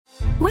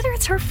Whether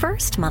it's her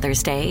first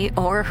Mother's Day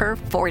or her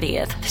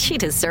 40th, she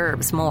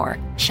deserves more.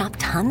 Shop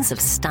tons of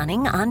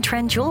stunning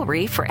on-trend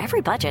jewelry for every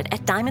budget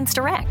at Diamonds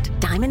Direct.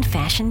 Diamond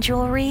fashion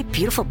jewelry,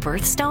 beautiful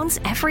birthstones,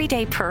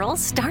 everyday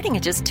pearls starting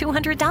at just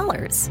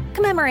 $200.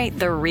 Commemorate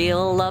the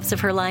real loves of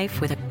her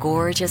life with a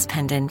gorgeous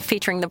pendant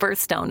featuring the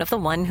birthstone of the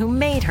one who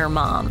made her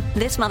mom.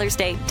 This Mother's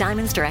Day,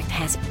 Diamonds Direct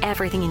has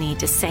everything you need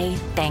to say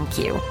thank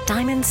you.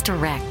 Diamonds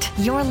Direct.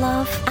 Your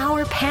love,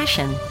 our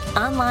passion.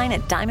 Online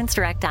at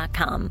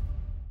diamondsdirect.com.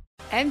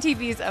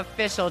 MTV's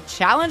official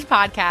Challenge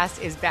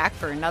podcast is back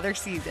for another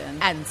season.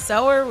 And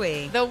so are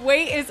we. The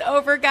wait is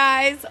over,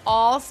 guys.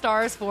 All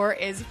Stars 4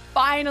 is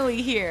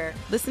finally here.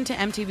 Listen to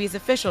MTV's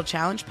official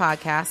Challenge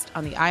podcast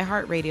on the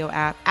iHeartRadio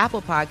app,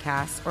 Apple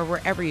Podcasts, or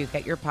wherever you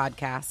get your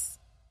podcasts.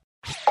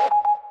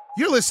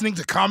 You're listening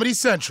to Comedy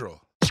Central.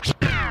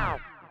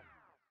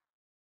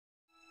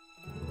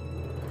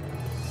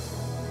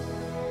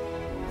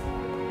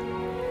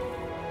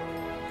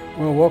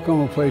 Well,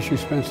 welcome to a place you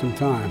spent some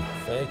time.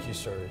 Thank you,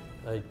 sir.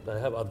 I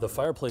have the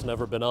fireplace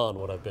never been on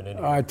when I've been in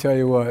here. I tell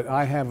you what,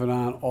 I have it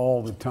on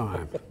all the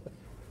time.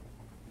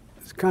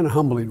 It's kind of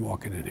humbling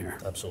walking in here.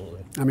 Absolutely.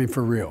 I mean,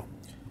 for real.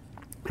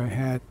 I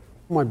had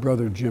my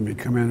brother Jimmy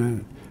come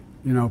in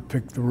and,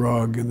 pick the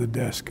rug and the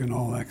desk and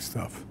all that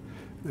stuff.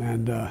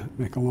 And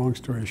make a long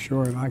story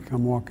short, I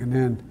come walking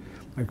in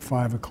like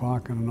 5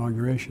 o'clock on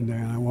Inauguration Day,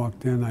 and I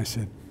walked in, I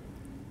said,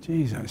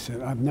 geez,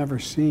 I've never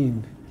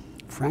seen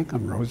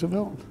Franklin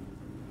Roosevelt.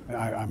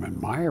 I'm an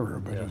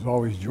admirer, but there's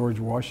always George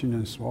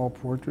Washington's small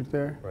portrait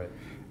there, right,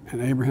 and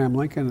Abraham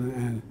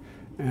Lincoln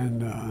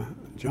and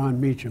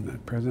John Meacham, the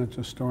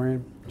presidential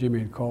historian. Jimmy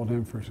had called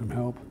him for some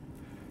help,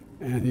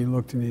 and he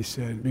looked and he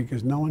said,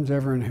 because no one's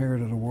ever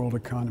inherited a world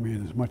economy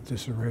in as much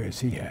disarray as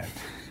he had.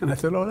 And I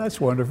said, oh,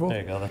 that's wonderful. There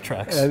you go, that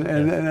tracks. And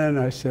then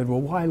I said, well,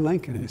 why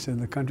Lincoln? He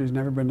said, the country's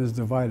never been as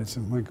divided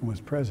since Lincoln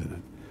was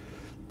president.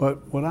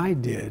 But what I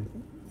did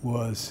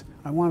was,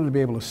 I wanted to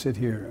be able to sit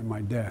here at my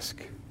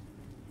desk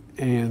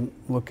and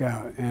look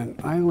out. And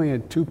I only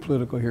had two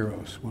political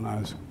heroes when I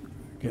was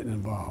getting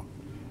involved.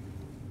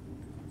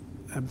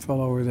 That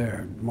fellow over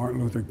there,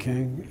 Martin Luther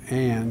King,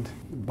 and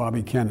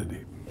Bobby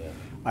Kennedy.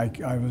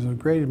 Yeah. I was a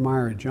great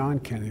admirer of John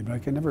Kennedy, but I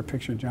could never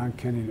picture John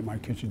Kennedy at my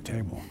kitchen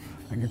table.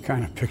 I could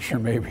kind of picture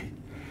maybe.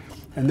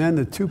 And then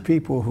the two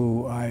people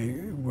who I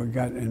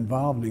got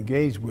involved and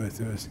engaged with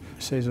was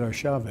Cesar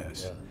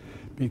Chavez. Yeah.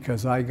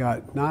 Because I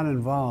got not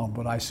involved,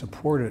 but I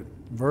supported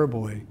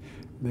verbally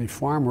the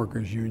farm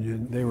workers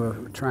union. They were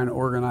trying to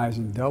organize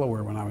in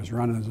Delaware when I was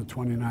running as a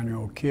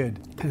 29-year-old kid.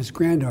 And his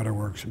granddaughter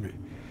works for me.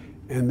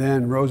 And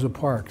then Rosa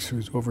Parks,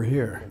 who's over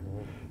here.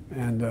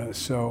 And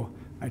so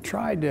I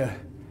tried to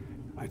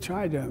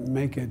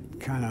make it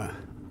kind of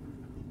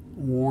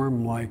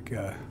warm like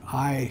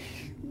I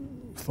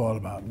thought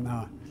about.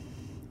 Now,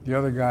 the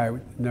other guy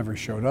never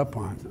showed up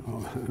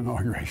on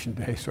Inauguration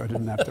Day, so I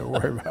didn't have to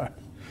worry about it.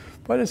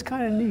 But it's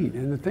kind of neat,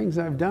 and the things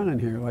I've done in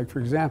here, like for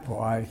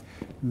example,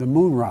 the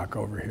moon rock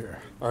over here.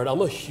 All right,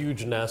 I'm a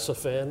huge NASA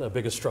fan, a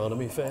big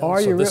astronomy fan,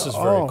 Are so you this is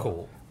very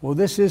cool. Well,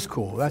 this is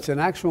cool. That's an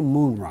actual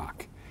moon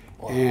rock.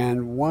 Wow.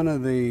 And one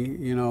of the,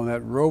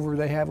 that rover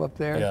they have up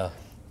there,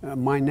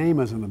 my name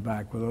is on the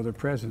back with other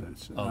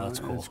presidents. Oh, that's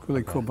cool. It's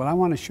really cool, but I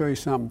want to show you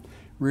something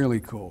really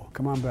cool.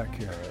 Come on back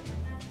here.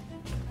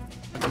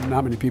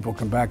 Not many people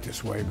come back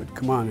this way, but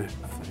come on in.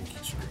 Thank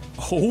you, sir.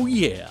 Oh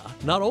yeah,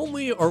 not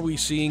only are we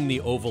seeing the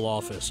Oval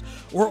Office,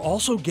 we're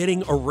also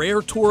getting a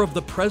rare tour of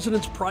the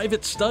president's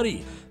private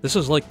study. This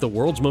is like the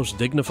world's most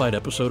dignified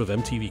episode of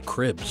MTV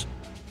Cribs.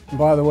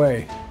 By the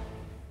way,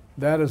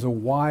 that is a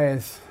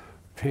Wyeth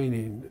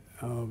painting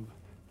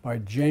by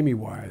Jamie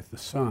Wyeth, the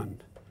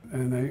son.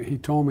 And he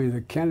told me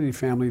the Kennedy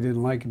family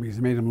didn't like him because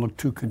it made him look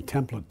too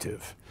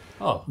contemplative.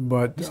 Oh,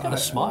 but he's got a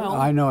smile.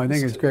 I know, I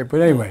think it's great.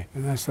 But anyway,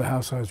 and that's the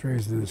house I was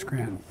raised in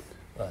Scranton.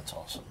 That's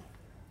awesome.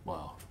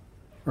 Wow.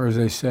 Or as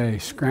they say,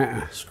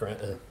 Scranton.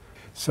 Scranton.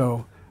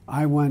 So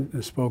I went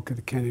and spoke at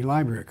the Kennedy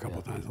Library a couple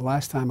of times. The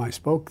last time I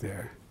spoke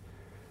there,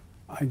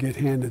 I get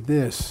handed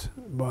this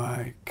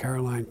by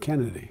Caroline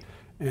Kennedy.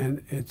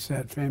 And it's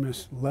that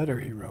famous letter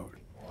he wrote.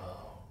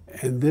 Wow.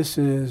 And this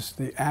is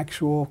the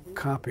actual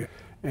copy.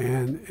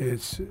 And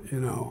it's,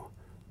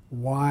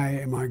 why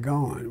am I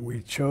going?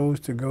 We chose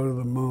to go to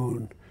the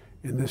moon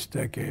in this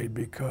decade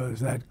because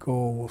that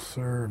goal will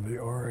serve the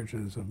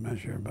origins of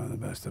measure by the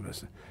best of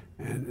us.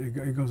 And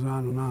it goes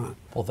on and on.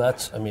 Well,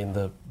 that's,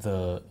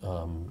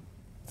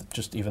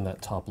 just even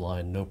that top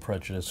line, no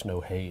prejudice, no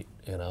hate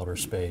in outer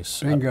space.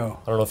 Bingo.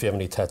 I don't know if you have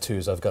any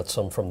tattoos. I've got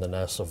some from the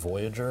NASA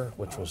Voyager,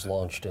 which was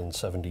launched in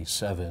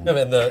 '77.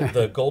 And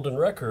the Golden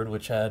Record,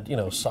 which had,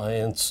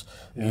 science,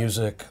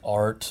 music,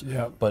 art,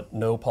 but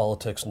no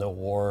politics, no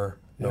war,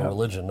 no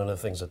religion, none of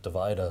the things that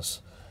divide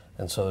us.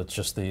 And so it's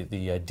just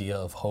the idea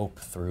of hope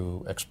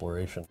through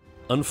exploration.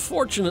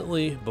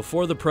 Unfortunately,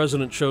 before the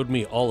president showed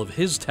me all of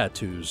his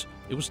tattoos,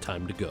 it was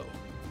time to go.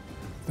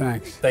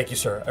 Thanks. Thank you,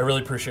 sir. I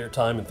really appreciate your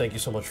time, and thank you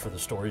so much for the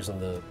stories and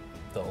the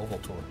Oval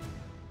Tour.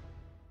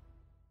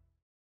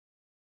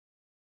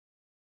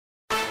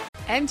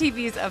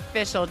 MTV's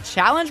official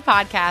Challenge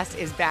podcast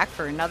is back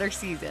for another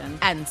season.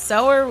 And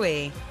so are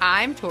we.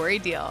 I'm Tori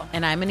Deal.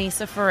 And I'm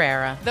Anissa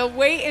Ferreira. The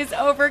wait is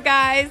over,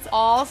 guys.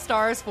 All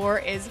Stars 4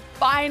 is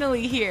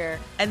finally here.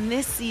 And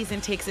this season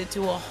takes it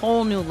to a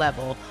whole new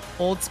level.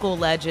 Old school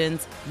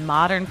legends,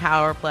 modern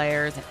power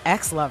players, and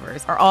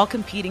ex-lovers are all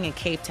competing in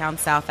Cape Town,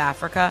 South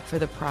Africa for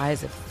the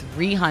prize of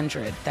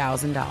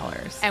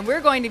 $300,000. And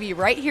we're going to be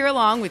right here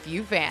along with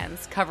you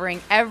fans,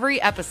 covering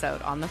every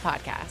episode on the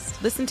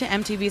podcast. Listen to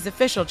MTV's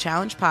official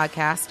Challenge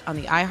podcast on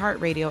the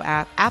iHeartRadio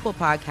app, Apple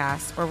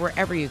Podcasts, or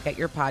wherever you get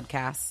your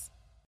podcasts.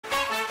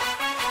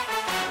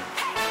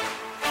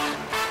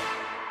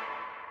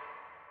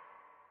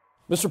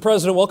 Mr.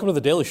 President, welcome to The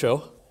Daily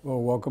Show.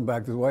 Well, welcome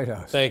back to the White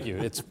House. Thank you.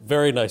 It's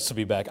very nice to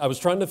be back. I was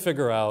trying to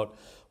figure out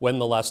when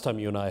the last time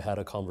you and I had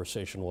a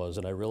conversation was,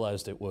 and I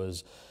realized it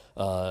was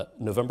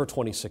November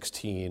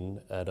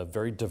 2016 at a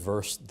very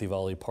diverse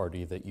Diwali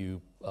party that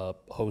you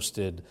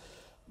hosted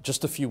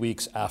just a few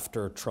weeks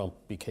after Trump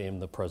became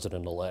the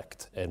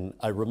president-elect. And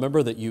I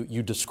remember that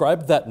you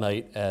described that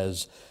night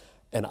as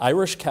an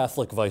Irish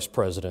Catholic vice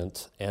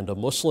president and a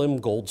Muslim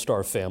Gold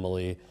Star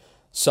family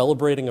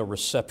celebrating a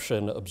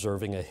reception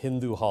observing a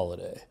Hindu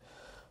holiday.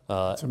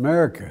 It's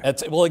America.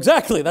 Well,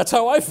 exactly. That's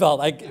how I felt.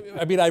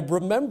 I mean, I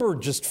remember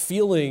just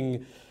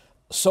feeling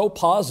so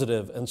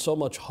positive and so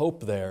much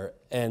hope there.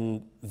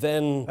 And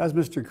then... That's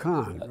Mr.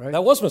 Khan, right?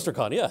 That was Mr.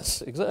 Khan,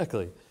 yes,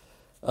 exactly.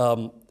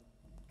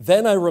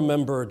 Then I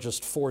remember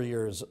just 4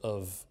 years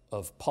of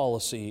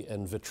policy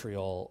and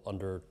vitriol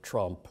under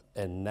Trump,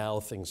 and now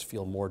things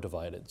feel more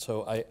divided.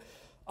 So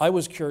I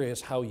was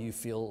curious how you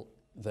feel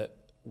that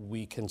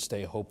we can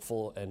stay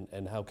hopeful,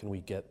 and how can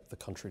we get the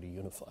country to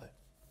unify?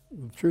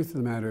 The truth of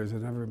the matter is,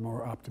 I'm never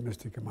more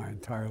optimistic in my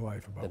entire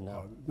life about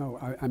politics. No,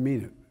 I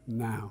mean it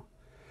now.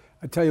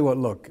 I tell you what,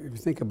 look, if you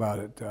think about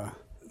it,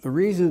 the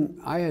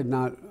reason I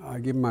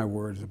give my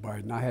words to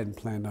Biden, I hadn't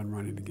planned on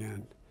running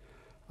again.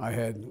 I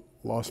had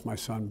lost my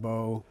son,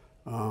 Beau.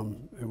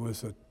 It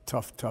was a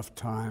tough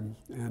time,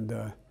 and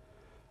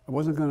I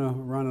wasn't going to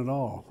run at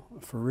all,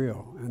 for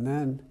real. And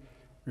then,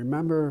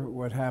 remember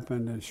what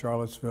happened in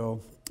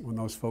Charlottesville when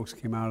those folks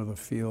came out of the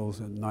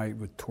fields at night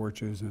with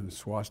torches and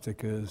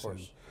swastikas,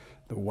 and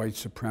the white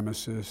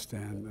supremacist,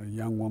 and a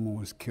young woman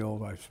was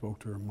killed. I spoke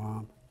to her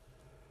mom.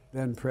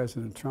 Then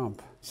President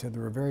Trump said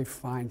there were very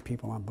fine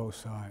people on both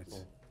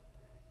sides.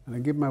 And I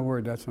give my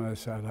word, that's when I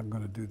decided I'm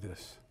going to do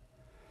this.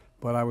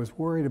 But I was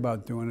worried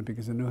about doing it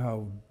because I knew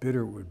how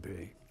bitter it would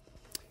be.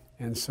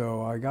 And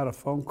so I got a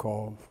phone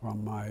call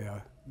from my,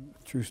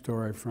 true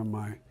story, from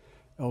my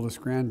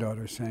eldest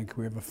granddaughter saying, can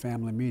we have a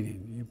family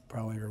meeting? You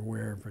probably are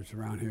aware if it's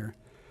around here.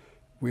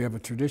 We have a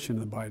tradition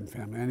in the Biden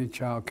family. Any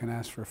child can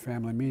ask for a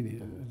family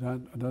meeting.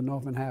 It doesn't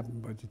often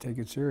happen, but you take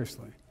it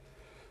seriously.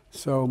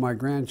 So my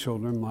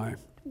grandchildren, my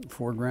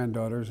 4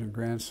 granddaughters and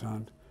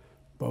grandson,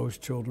 Beau's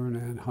children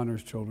and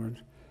Hunter's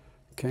children,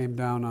 came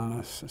down on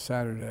us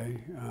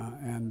Saturday,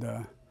 and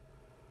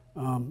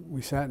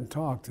we sat and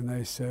talked, and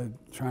they said,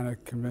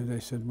 they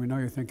said, we know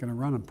you're thinking of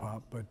running,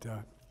 Pop, but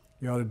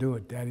you ought to do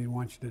it. Daddy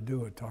wants you to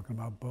do it, talking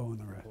about Beau and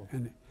the rest.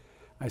 And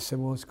I said,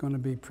 well, it's going to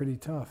be pretty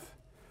tough.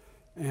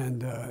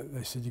 And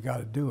they said, you got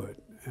to do it.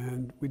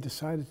 And we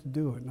decided to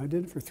do it. And I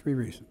did it for 3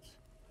 reasons.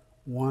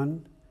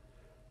 One,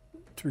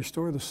 to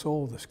restore the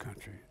soul of this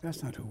country.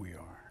 That's not who we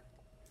are.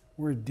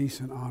 We're a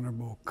decent,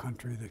 honorable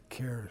country that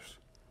cares.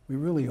 We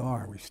really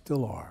are. We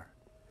still are.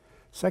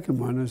 Second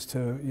one is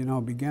to,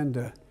 begin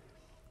to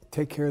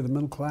take care of the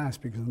middle class,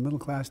 because if the middle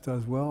class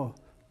does well,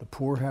 the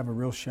poor have a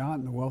real shot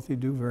and the wealthy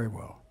do very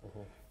well.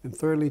 And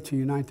thirdly, to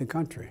unite the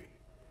country.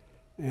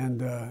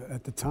 And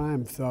at the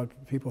time,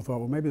 people thought,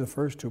 well, maybe the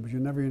first 2, but you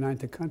never unite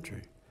the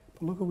country.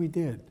 But look what we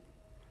did.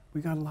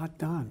 We got a lot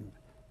done.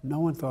 No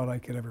one thought I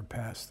could ever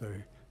pass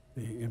the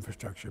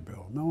infrastructure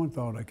bill. No one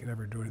thought I could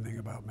ever do anything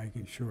about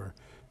making sure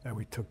that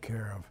we took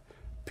care of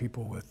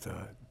people with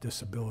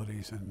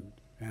disabilities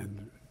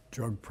and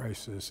drug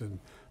prices and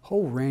a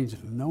whole range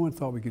of them. No one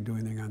thought we could do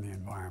anything on the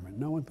environment.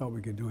 No one thought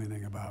we could do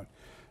anything about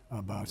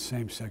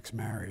same-sex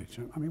marriage.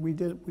 I mean, we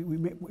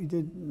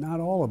did not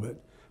all of it,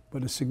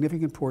 but a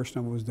significant portion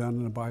of it was done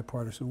in a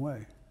bipartisan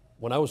way.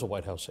 When I was a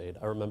White House aide,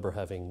 I remember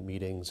having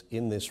meetings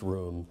in this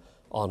room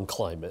on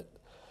climate.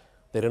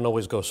 They didn't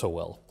always go so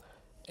well.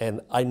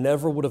 And I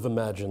never would have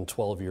imagined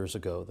 12 years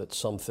ago that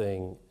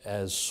something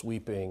as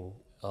sweeping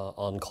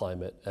on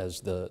climate as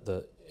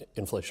the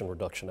Inflation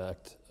Reduction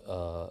Act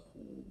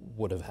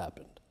would have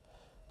happened.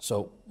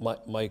 So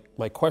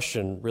my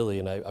question really,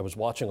 and I was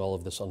watching all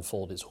of this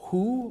unfold, is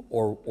who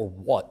or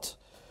what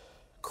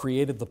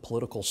created the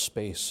political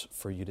space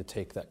for you to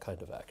take that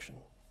kind of action?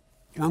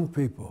 Young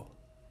people.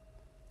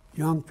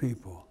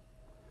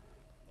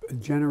 That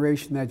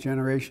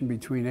generation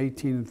between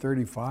 18 and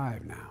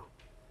 35 now.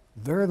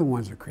 They're the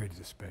ones that created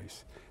the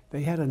space.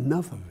 They had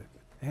enough of it.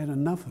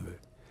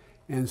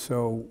 And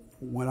so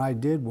what I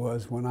did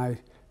was, when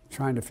I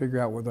trying to figure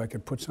out whether I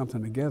could put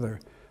something together,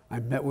 I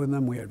met with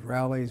them, we had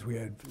rallies,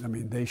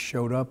 they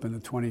showed up in the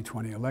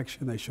 2020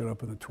 election, they showed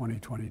up in the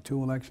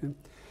 2022 election,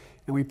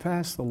 and we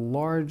passed the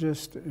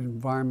largest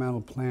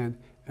environmental plan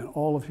in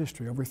all of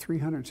history, over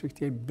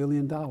 $368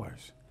 billion.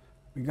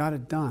 We got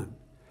it done.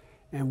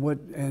 And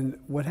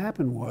what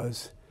happened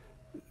was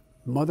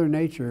Mother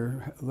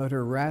Nature let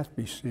her wrath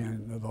be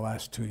seen the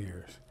last 2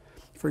 years.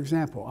 For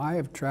example, I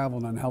have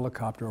traveled on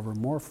helicopter over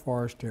more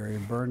forest area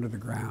burned to the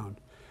ground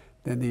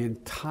than the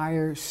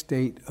entire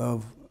state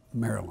of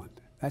Maryland.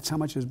 That's how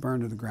much is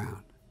burned to the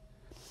ground.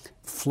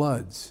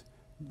 Floods,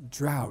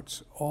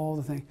 droughts, all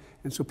the things.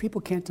 And so people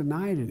can't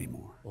deny it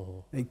anymore.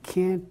 They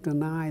can't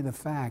deny the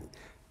fact.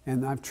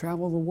 And I've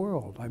traveled the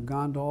world. I've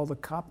gone to all the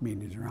COP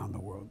meetings around the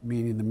world,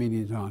 meaning the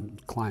meetings on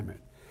climate.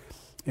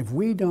 If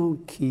we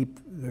don't keep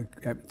the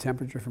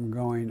temperature from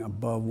going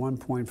above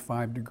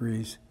 1.5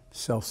 degrees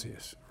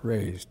Celsius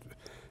raised,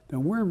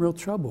 then we're in real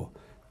trouble.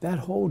 That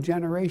whole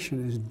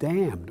generation is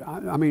damned.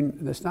 I mean,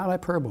 that's not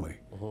hyperbole.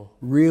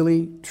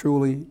 Really,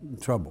 truly in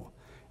trouble.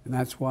 And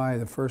that's why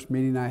the first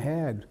meeting I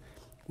had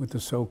with the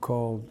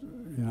so-called,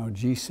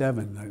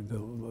 G7,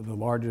 the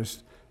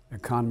largest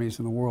economies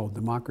in the world,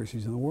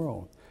 democracies in the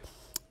world,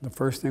 the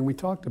first thing we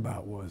talked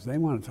about was, they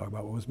wanted to talk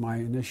about was my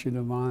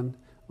initiative on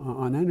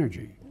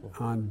energy,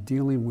 on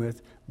dealing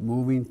with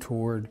moving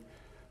toward,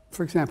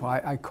 for example,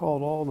 I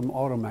called all the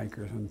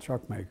automakers and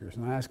truck makers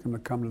and I asked them to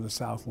come to the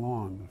South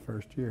Lawn the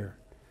first year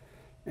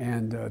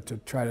and to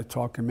try to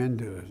talk them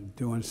into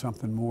doing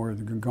something more,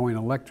 going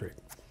electric.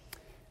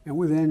 And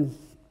within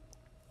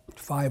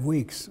 5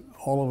 weeks,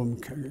 all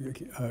of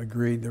them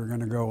agreed they were going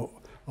to go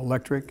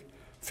electric,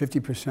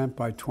 50%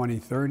 by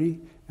 2030,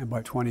 and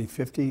by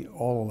 2050,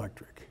 all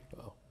electric.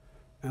 Wow.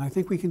 And I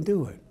think we can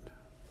do it.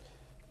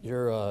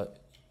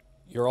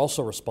 You're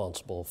also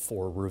responsible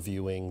for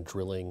reviewing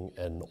drilling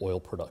and oil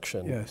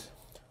production. Yes.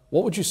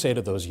 What would you say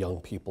to those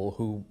young people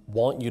who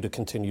want you to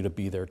continue to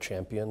be their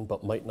champion,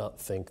 but might not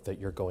think that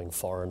you're going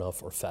far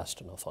enough or fast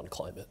enough on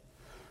climate?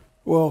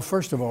 Well,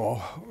 first of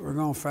all, we're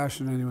going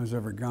faster than anyone's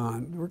ever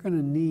gone. We're going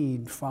to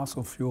need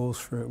fossil fuels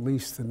for at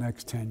least the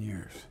next 10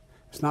 years.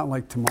 It's not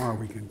like tomorrow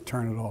we can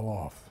turn it all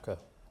off,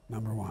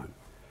 number one.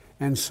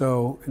 And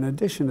so, in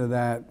addition to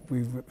that,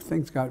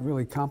 things got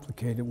really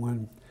complicated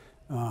when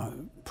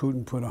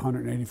Putin put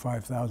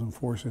 185,000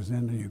 forces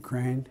into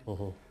Ukraine,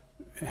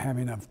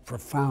 having a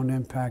profound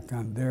impact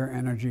on their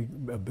energy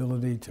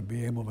ability to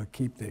be able to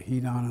keep the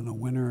heat on in the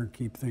winter,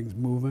 keep things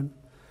moving.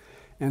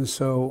 And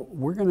so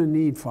we're going to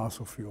need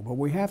fossil fuel. But what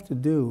we have to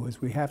do is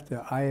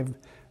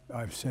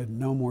I've said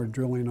no more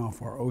drilling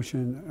off our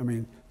ocean. I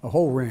mean, the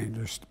whole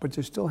range, but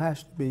there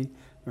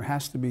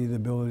has to be the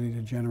ability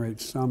to generate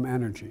some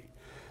energy.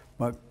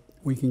 But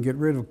we can get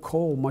rid of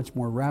coal much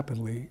more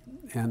rapidly.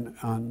 And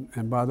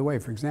by the way,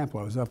 for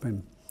example, I was up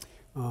in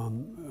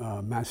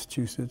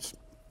Massachusetts,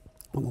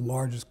 one of the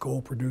largest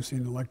coal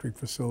producing electric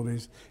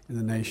facilities in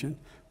the nation.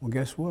 Well,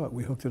 guess what?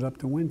 We hooked it up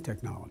to wind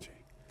technology.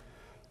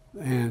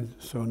 And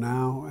so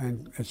now,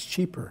 and it's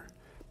cheaper.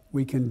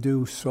 We can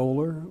do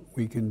solar,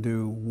 we can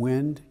do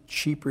wind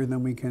cheaper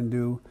than we can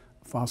do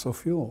fossil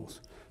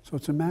fuels. So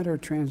it's a matter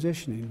of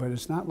transitioning, but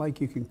it's not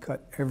like you can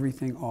cut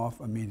everything off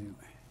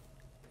immediately.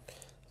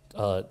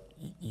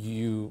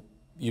 You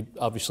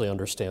obviously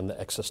understand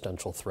the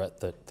existential threat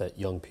that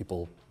young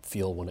people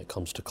feel when it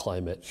comes to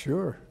climate.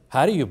 Sure.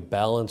 How do you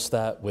balance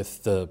that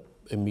with the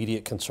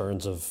immediate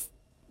concerns of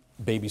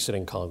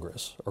babysitting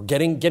Congress or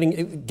getting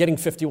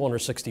 51 or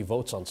 60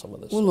 votes on some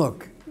of this? Well,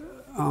 look,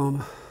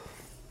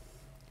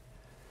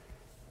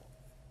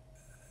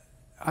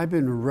 I've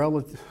been I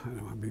want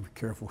to be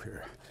careful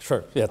here.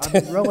 Sure, yeah. I've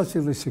been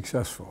relatively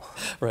successful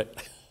right.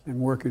 in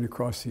working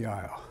across the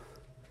aisle.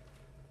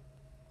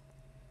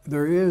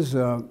 There is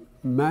a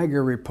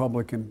MAGA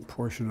Republican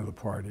portion of the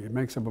party. It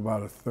makes up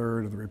about a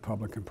third of the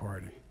Republican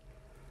Party.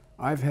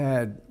 I've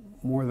had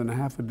more than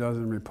 6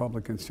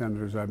 Republican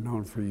senators I've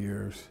known for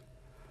years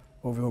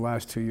over the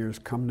last 2 years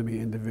come to me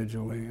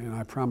individually, and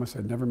I promise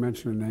I'd never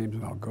mention their names,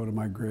 and I'll go to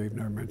my grave,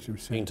 never mention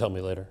them. You can tell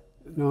me later.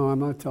 No, I'm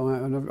not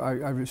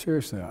telling.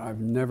 Seriously, I've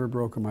never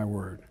broken my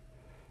word.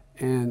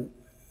 And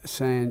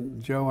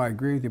saying, Joe, I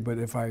agree with you, but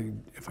if I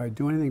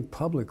do anything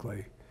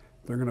publicly,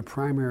 they're going to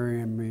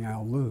primary me,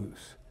 I'll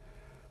lose.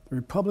 The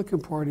Republican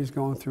Party is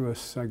going through a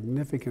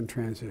significant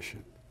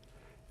transition.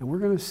 And we're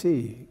going to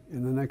see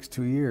in the next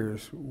 2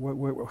 years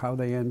how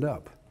they end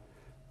up.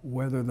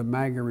 Whether the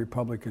MAGA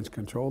Republicans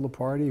control the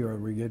party or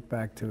we get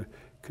back to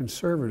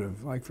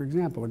conservative. Like, for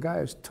example, a guy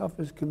as tough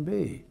as can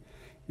be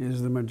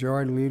is the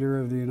majority leader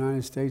of the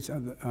United States,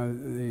 the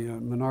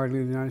minority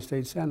leader of the United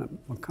States Senate,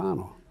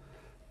 McConnell.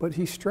 But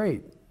he's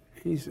straight.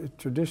 He's a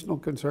traditional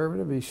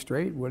conservative. He's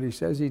straight. What he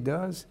says he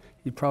does,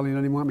 he probably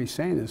doesn't even want me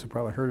saying this. It'll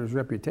probably hurt his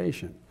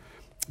reputation.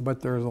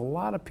 But there's a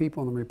lot of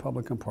people in the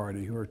Republican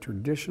Party who are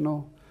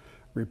traditional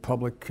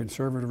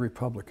conservative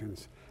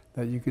Republicans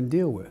that you can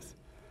deal with.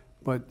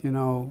 But,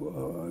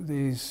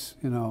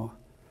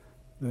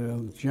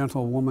 the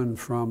gentlewoman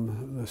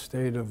from the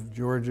state of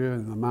Georgia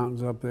and the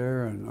mountains up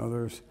there and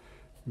others,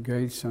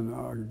 Gates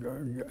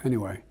and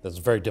anyway. That's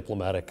very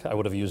diplomatic. I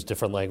would have used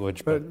different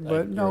language. But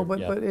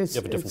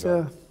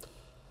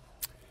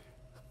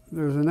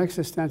there's an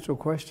existential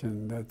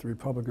question that the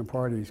Republican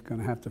Party is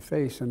going to have to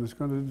face, and it's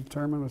going to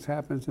determine what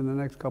happens in the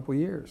next couple of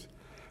years.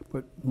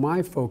 But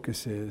my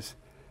focus is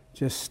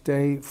just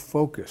stay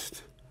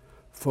focused.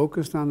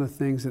 Focused on the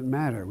things that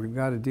matter. We've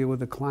got to deal with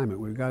the climate.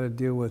 We've got to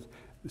deal with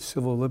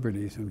civil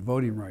liberties and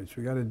voting rights.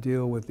 We've got to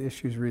deal with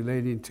issues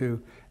relating to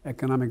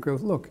economic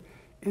growth. Look,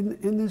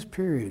 in this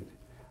period,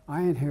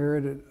 I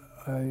inherited,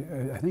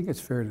 I think it's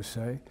fair to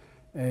say,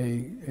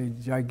 a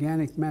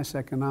gigantic mess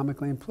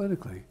economically and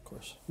politically. Of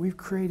course. We've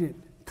created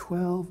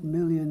 12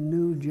 million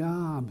new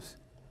jobs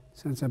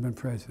since I've been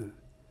president.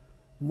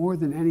 More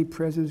than any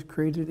president's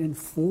created in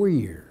 4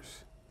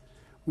 years.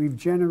 We've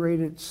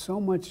generated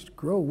so much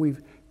growth.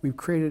 We've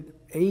created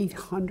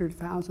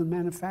 800,000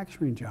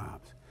 manufacturing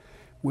jobs.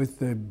 With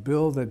the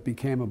bill that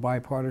became a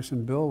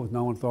bipartisan bill, which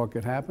no one thought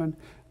could happen,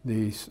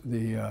 the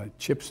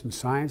CHIPS and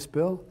Science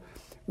bill,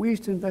 we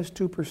used to invest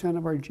 2%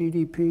 of our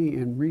GDP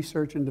in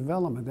research and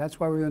development. That's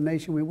why we're the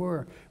nation we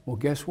were. Well,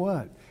 guess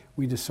what?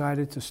 We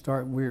decided to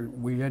start,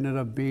 we ended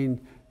up being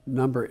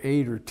number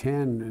 8 or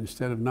 10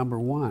 instead of number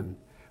 1.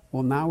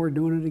 Well, now we're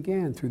doing it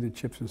again through the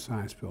CHIPS and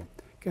Science bill.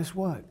 Guess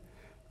what?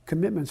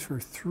 Commitments for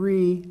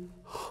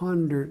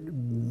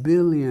 $300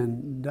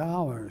 billion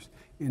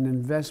in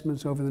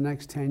investments over the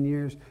next 10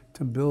 years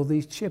to build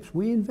these chips.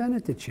 We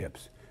invented the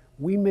chips.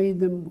 We made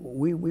them,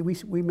 we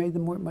made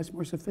them much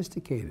more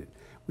sophisticated.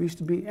 We used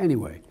to be,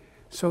 anyway.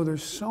 So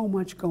there's so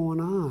much going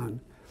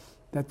on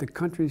that the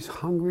country's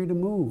hungry to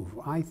move,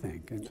 I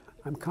think, and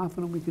I'm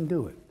confident we can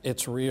do it.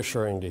 It's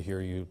reassuring to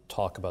hear you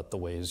talk about the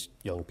ways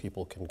young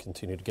people can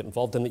continue to get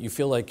involved and that you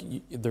feel like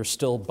there's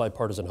still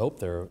bipartisan hope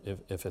there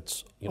if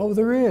it's, you know. Oh,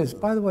 there is.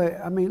 By the way,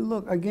 I mean,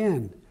 look,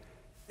 again,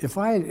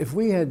 if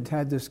we had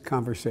had this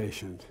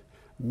conversation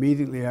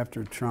immediately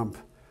after Trump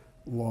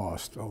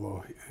lost,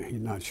 although he's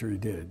not sure he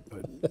did,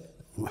 but,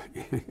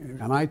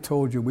 and I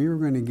told you we were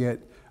going to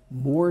get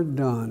more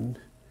done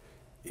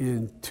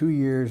in 2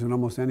 years than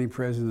almost any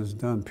president has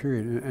done,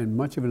 period, and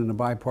much of it in a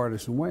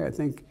bipartisan way, I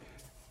think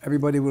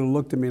everybody would have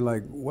looked at me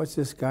like, what's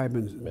this guy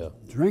been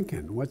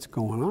drinking? What's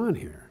going on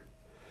here?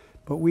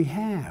 But we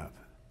have.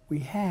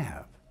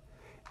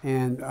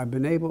 And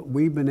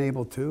we've been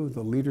able to,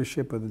 the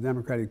leadership of the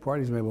Democratic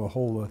Party has been able to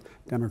hold a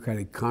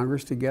Democratic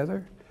Congress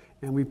together,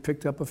 and we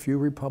picked up a few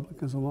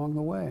Republicans along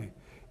the way.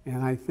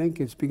 And I think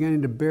it's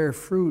beginning to bear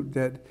fruit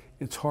that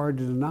it's hard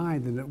to deny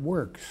that it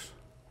works.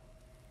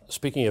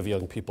 Speaking of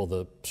young people,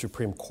 the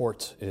Supreme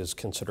Court is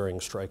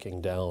considering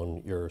striking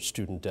down your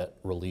student debt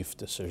relief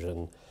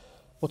decision.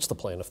 What's the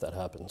plan if that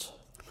happens?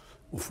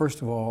 Well,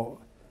 first of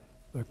all,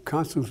 the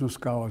constitutional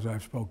scholars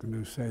I've spoken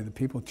to say the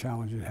people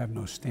challenged it have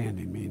no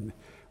standing. I mean,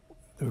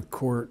 the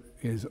court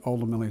is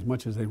ultimately, as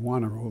much as they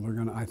want to rule,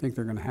 I think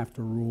they're going to have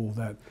to rule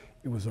that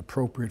it was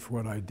appropriate for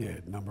what I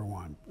did, number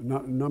one.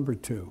 Number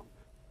two,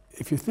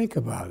 if you think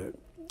about it,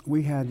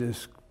 we had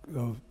this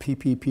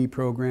PPP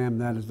program.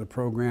 That is the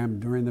program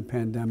during the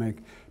pandemic.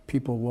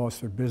 People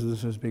lost their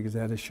businesses because they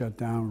had to shut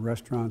down,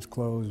 restaurants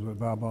closed,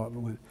 blah, blah,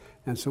 blah.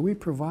 And so we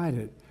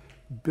provided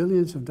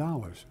billions of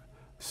dollars,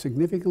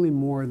 significantly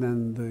more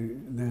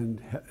than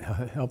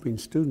helping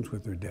students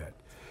with their debt.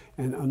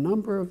 And a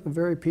number of the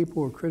very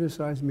people who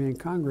criticized me in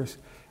Congress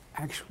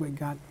actually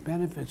got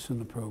benefits in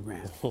the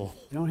program. You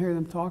don't hear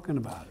them talking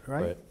about it,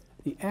 right?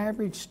 The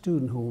average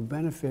student who will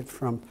benefit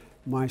from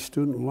my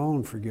student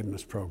loan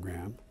forgiveness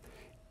program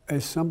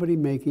is somebody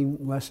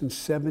making less than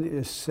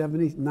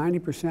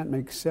 90%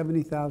 make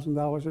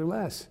 $70,000 or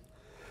less.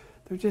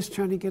 They're just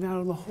trying to get out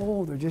of the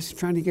hole. They're just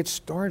trying to get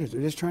started.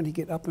 They're just trying to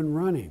get up and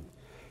running.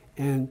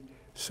 And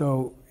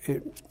so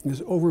it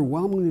is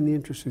overwhelmingly in the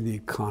interest of the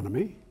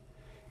economy.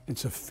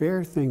 It's a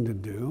fair thing to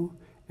do,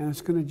 and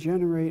it's going to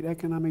generate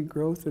economic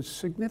growth that's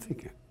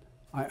significant.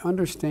 I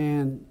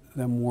understand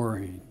them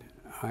worrying.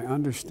 I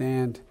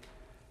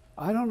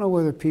don't know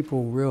whether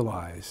people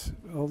realize,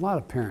 a lot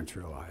of parents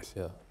realize,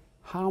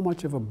 how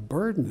much of a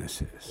burden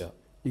this is.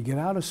 You get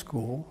out of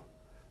school,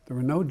 there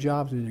were no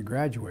jobs when you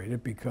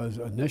graduated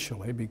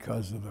initially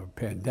because of the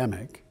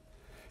pandemic.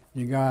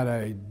 You got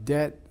a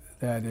debt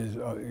that is,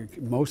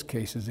 in most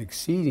cases,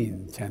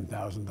 exceeding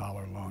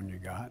 $10,000 loan you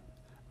got,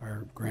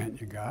 or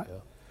grant you got.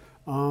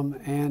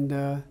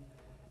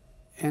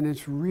 And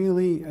it's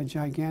really a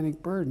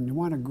gigantic burden. You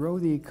want to grow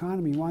the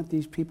economy, you want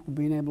these people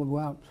being able to go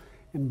out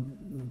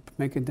and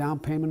make a down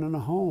payment on a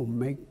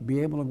home, be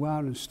able to go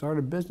out and start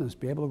a business,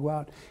 be able to go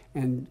out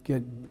and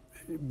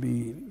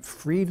be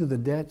free to the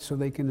debt so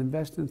they can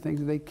invest in things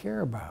that they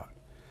care about.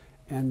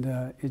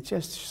 And it's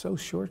just so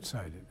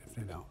short-sighted if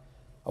they don't.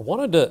 I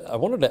wanted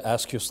to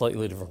ask you a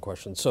slightly different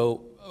question.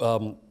 So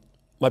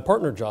my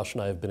partner Josh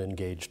and I have been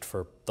engaged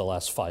for the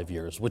last 5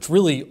 years, which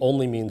really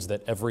only means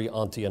that every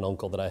auntie and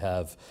uncle that I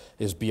have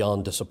is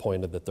beyond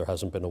disappointed that there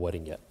hasn't been a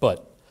wedding yet.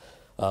 But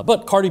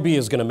Cardi B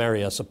is going to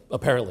marry us,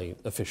 apparently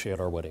officiate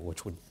our wedding,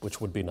 which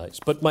would be nice.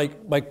 But my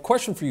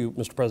question for you,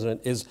 Mr.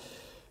 President, is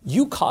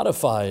you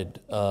codified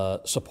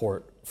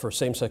support for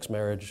same-sex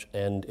marriage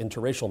and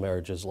interracial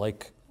marriages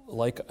like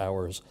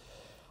ours.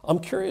 I'm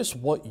curious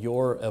what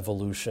your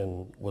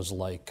evolution was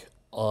like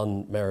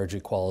on marriage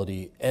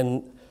equality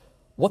and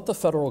what the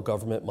federal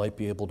government might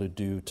be able to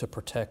do to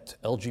protect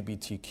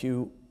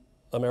LGBTQ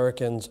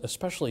Americans,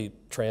 especially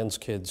trans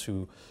kids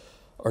who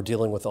are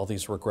dealing with all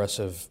these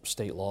regressive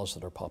state laws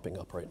that are popping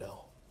up right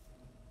now?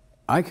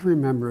 I can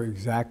remember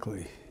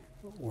exactly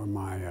where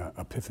my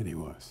epiphany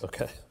was.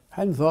 Okay.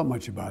 Hadn't thought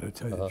much about it,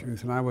 to tell you the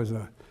truth. And I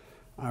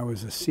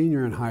was a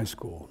senior in high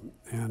school,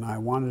 and I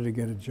wanted to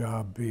get a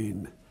job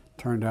being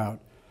turned out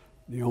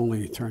I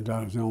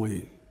was the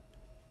only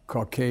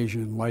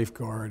Caucasian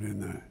lifeguard in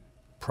the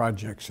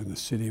projects in the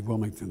city of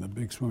Wilmington, the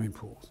big swimming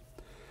pools.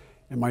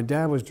 And my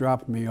dad was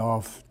dropping me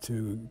off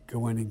to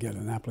go in and get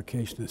an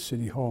application to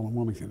City Hall in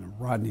Wilmington,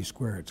 Rodney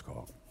Square it's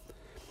called.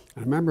 And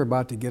I remember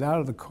about to get out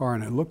of the car,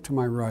 and I looked to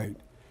my right,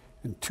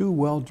 and two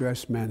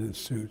well-dressed men in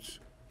suits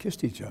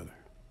kissed each other.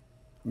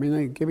 I mean,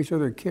 they gave each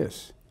other a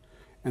kiss.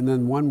 And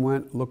then one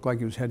looked like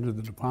he was heading to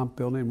the DuPont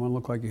building, and one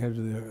looked like he headed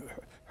to the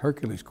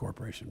Hercules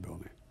Corporation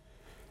building.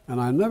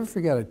 And I'll never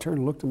forget, I turned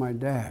and looked at my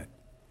dad.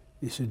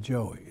 He said,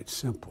 "Joey, it's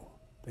simple.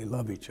 They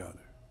love each other.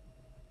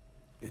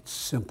 It's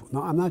simple."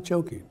 No, I'm not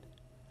joking.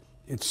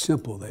 It's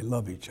simple. They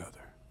love each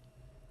other.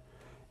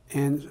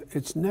 And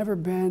it's never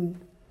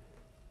been,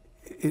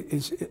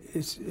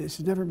 it's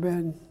never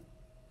been,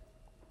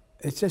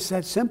 it's just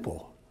that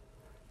simple.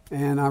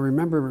 And I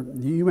remember,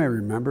 you may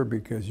remember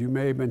because you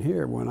may have been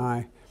here when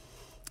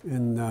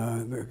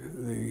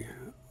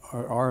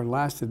our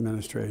last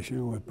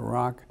administration with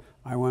Barack,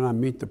 I went on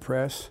Meet the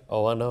Press.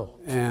 Oh, I know.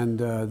 And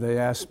they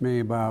asked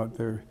me about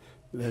their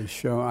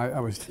show. I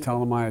was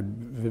telling them I had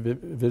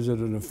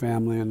visited a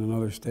family in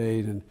another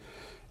state,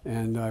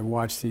 and I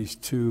watched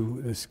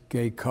this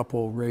gay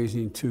couple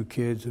raising two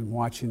kids and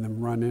watching them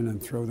run in and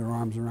throw their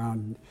arms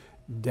around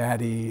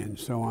daddy and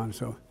so on. I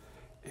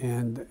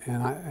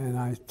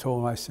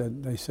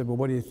said, they said, "Well,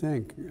 what do you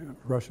think?"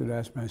 Rush had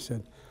asked me. I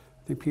said,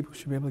 "I think people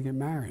should be able to get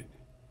married.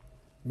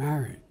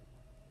 Married.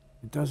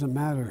 It doesn't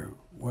matter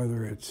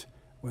whether it's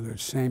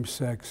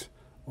same-sex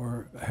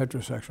or a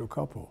heterosexual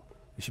couple.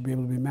 They should be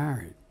able to be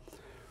married.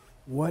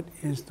 What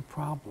is the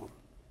problem?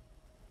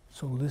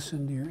 So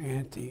listen to your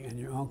auntie and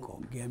your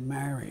uncle. Get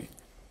married.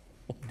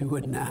 Do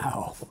it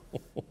now.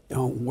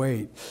 Don't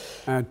wait."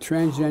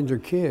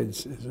 Transgender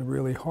kids is a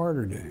really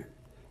harder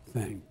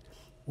thing.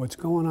 What's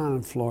going on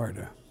in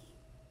Florida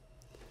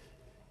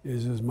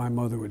is, as my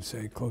mother would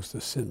say, close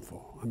to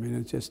sinful. I mean,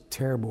 it's just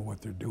terrible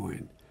what they're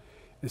doing.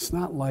 It's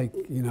not like,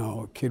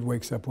 a kid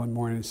wakes up one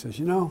morning and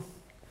says,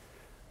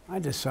 "I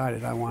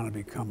decided I want to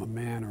become a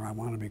man, or I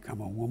want to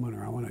become a woman,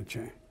 or I want to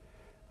change."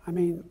 I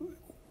mean,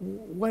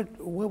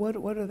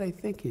 what are they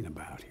thinking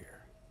about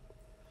here?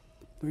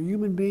 They're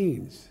human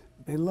beings.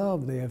 They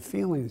love, they have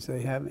feelings,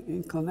 they have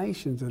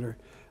inclinations that are,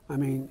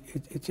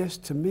 it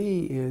just, to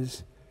me,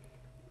 is,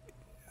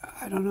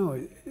 I don't know,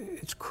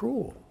 it's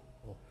cruel.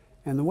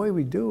 And the way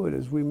we do it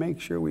is we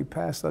make sure we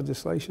pass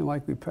legislation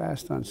like we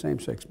passed on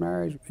same-sex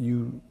marriage.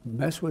 You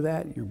mess with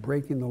that, you're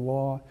breaking the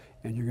law,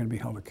 and you're going to be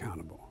held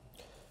accountable.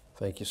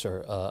 Thank you,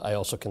 sir. I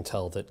also can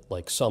tell that,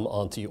 some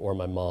auntie or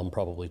my mom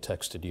probably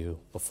texted you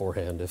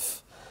beforehand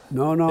if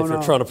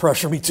you're trying to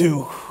pressure me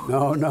too.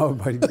 No,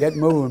 but get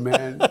moving,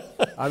 man.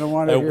 I don't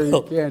want to hear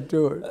you can't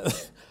do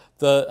it.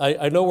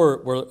 I know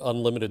we're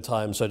on limited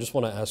time, so I just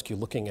want to ask you,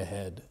 looking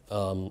ahead,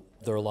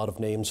 there are a lot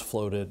of names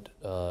floated.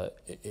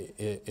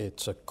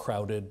 It's a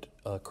crowded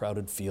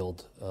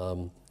field.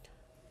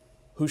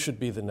 Who should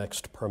be the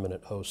next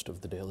permanent host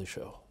of The Daily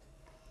Show?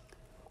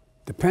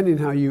 Depending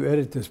how you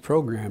edit this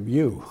program,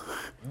 you.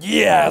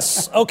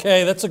 Yes!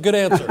 Okay, that's a good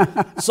answer.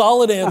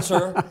 Solid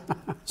answer.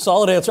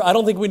 I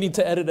don't think we need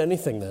to edit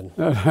anything then.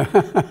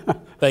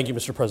 Thank you,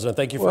 Mr. President.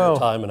 Thank you for your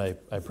time, and I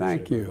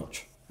appreciate it very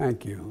much.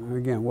 Thank you. And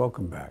again,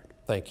 welcome back.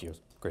 Thank you.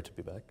 Great to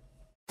be back.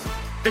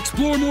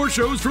 Explore more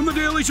shows from The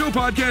Daily Show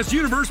podcast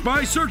universe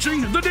by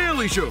searching The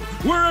Daily Show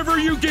wherever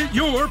you get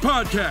your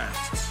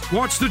podcasts.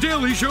 Watch The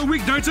Daily Show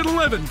weeknights at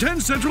 11,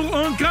 10 Central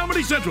on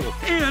Comedy Central,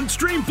 and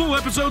stream full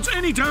episodes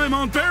anytime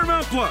on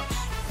Paramount+.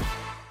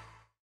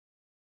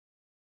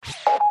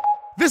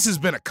 This has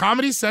been a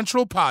Comedy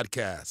Central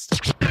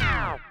podcast.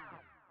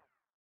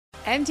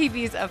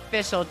 MTV's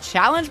official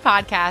Challenge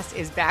podcast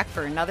is back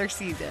for another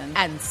season.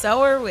 And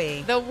so are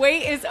we. The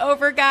wait is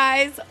over,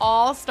 guys.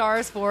 All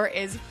Stars 4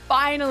 is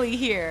finally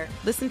here.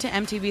 Listen to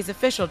MTV's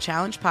official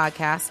Challenge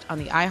podcast on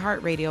the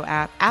iHeartRadio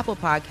app, Apple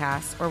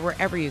Podcasts, or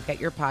wherever you get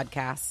your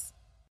podcasts.